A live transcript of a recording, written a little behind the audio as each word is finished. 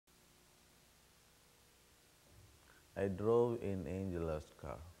I drove in Angela's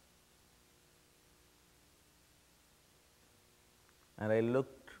car. And I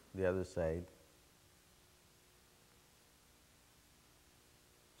looked the other side.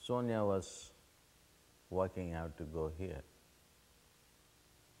 Sonja was walking out to go here.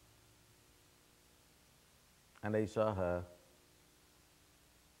 And I saw her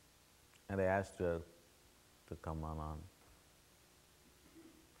and I asked her to come on.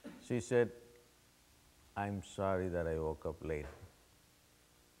 She said, "I'm sorry that I woke up late."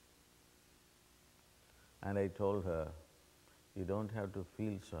 And I told her, "You don't have to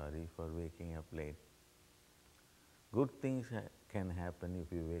feel sorry for waking up late. Good things can happen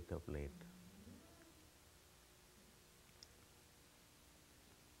if you wake up late."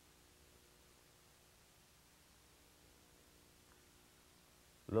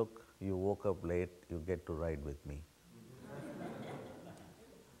 Look, you woke up late, you get to ride with me.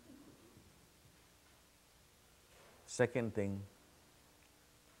 Second thing,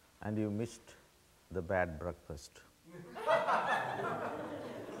 and you missed the bad breakfast.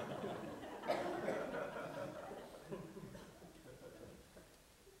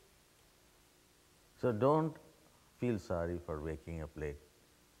 So don't feel sorry for waking up late.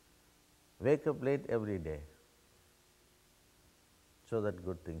 Wake up late every day so that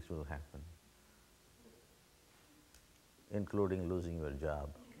good things will happen, including losing your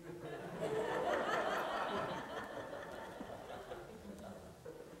job.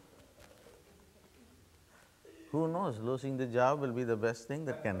 Who knows, losing the job will be the best thing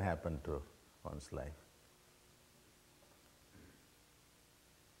that can happen to one's life.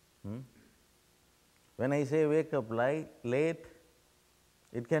 When I say wake up late,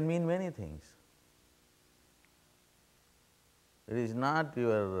 it can mean many things. It is not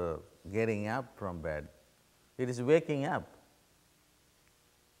your getting up from bed, it is waking up.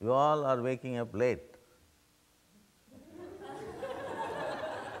 You all are waking up late.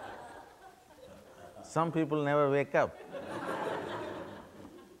 Some people never wake up.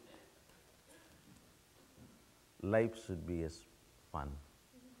 Life should be as fun.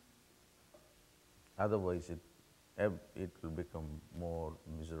 Otherwise, it will become more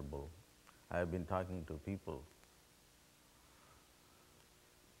miserable. I have been talking to people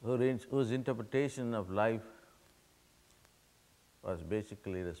whose interpretation of life was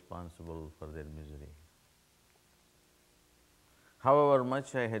basically responsible for their misery. However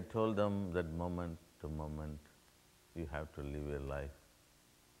much I had told them that moment to moment you have to live your life,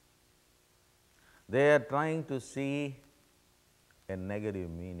 they are trying to see a negative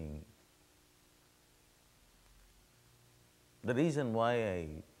meaning. The reason why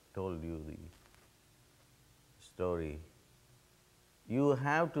I told you the story, you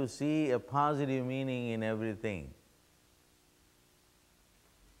have to see a positive meaning in everything.